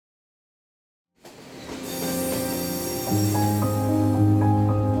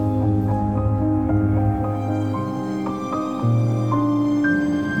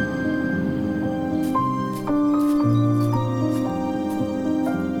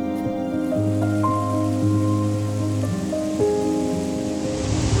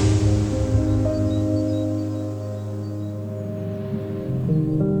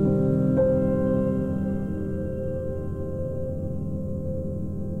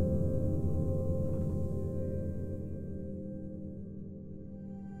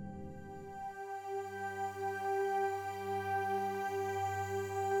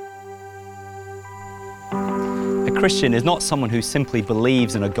A Christian is not someone who simply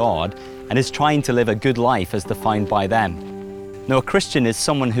believes in a God and is trying to live a good life as defined by them. No, a Christian is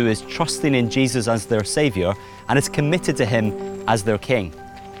someone who is trusting in Jesus as their Saviour and is committed to Him as their King.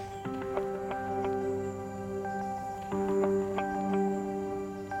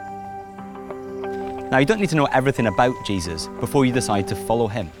 Now, you don't need to know everything about Jesus before you decide to follow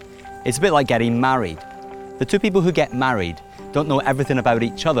Him. It's a bit like getting married. The two people who get married don't know everything about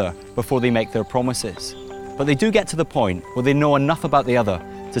each other before they make their promises. But they do get to the point where they know enough about the other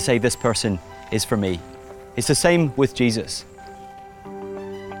to say, this person is for me. It's the same with Jesus.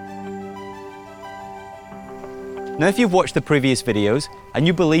 Now, if you've watched the previous videos and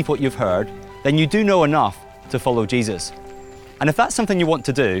you believe what you've heard, then you do know enough to follow Jesus. And if that's something you want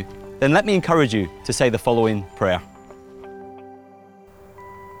to do, then let me encourage you to say the following prayer.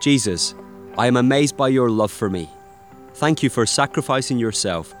 Jesus, I am amazed by your love for me. Thank you for sacrificing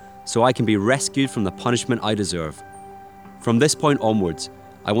yourself so I can be rescued from the punishment I deserve. From this point onwards,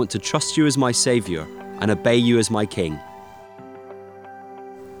 I want to trust you as my Saviour and obey you as my King.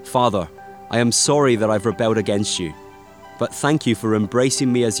 Father, I am sorry that I've rebelled against you, but thank you for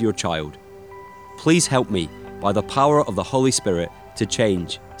embracing me as your child. Please help me, by the power of the Holy Spirit, to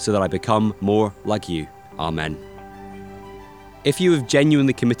change so that I become more like you. Amen. If you have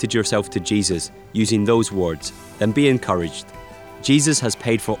genuinely committed yourself to Jesus using those words, then be encouraged. Jesus has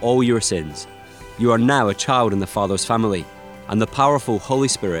paid for all your sins. You are now a child in the Father's family, and the powerful Holy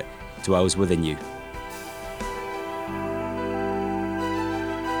Spirit dwells within you.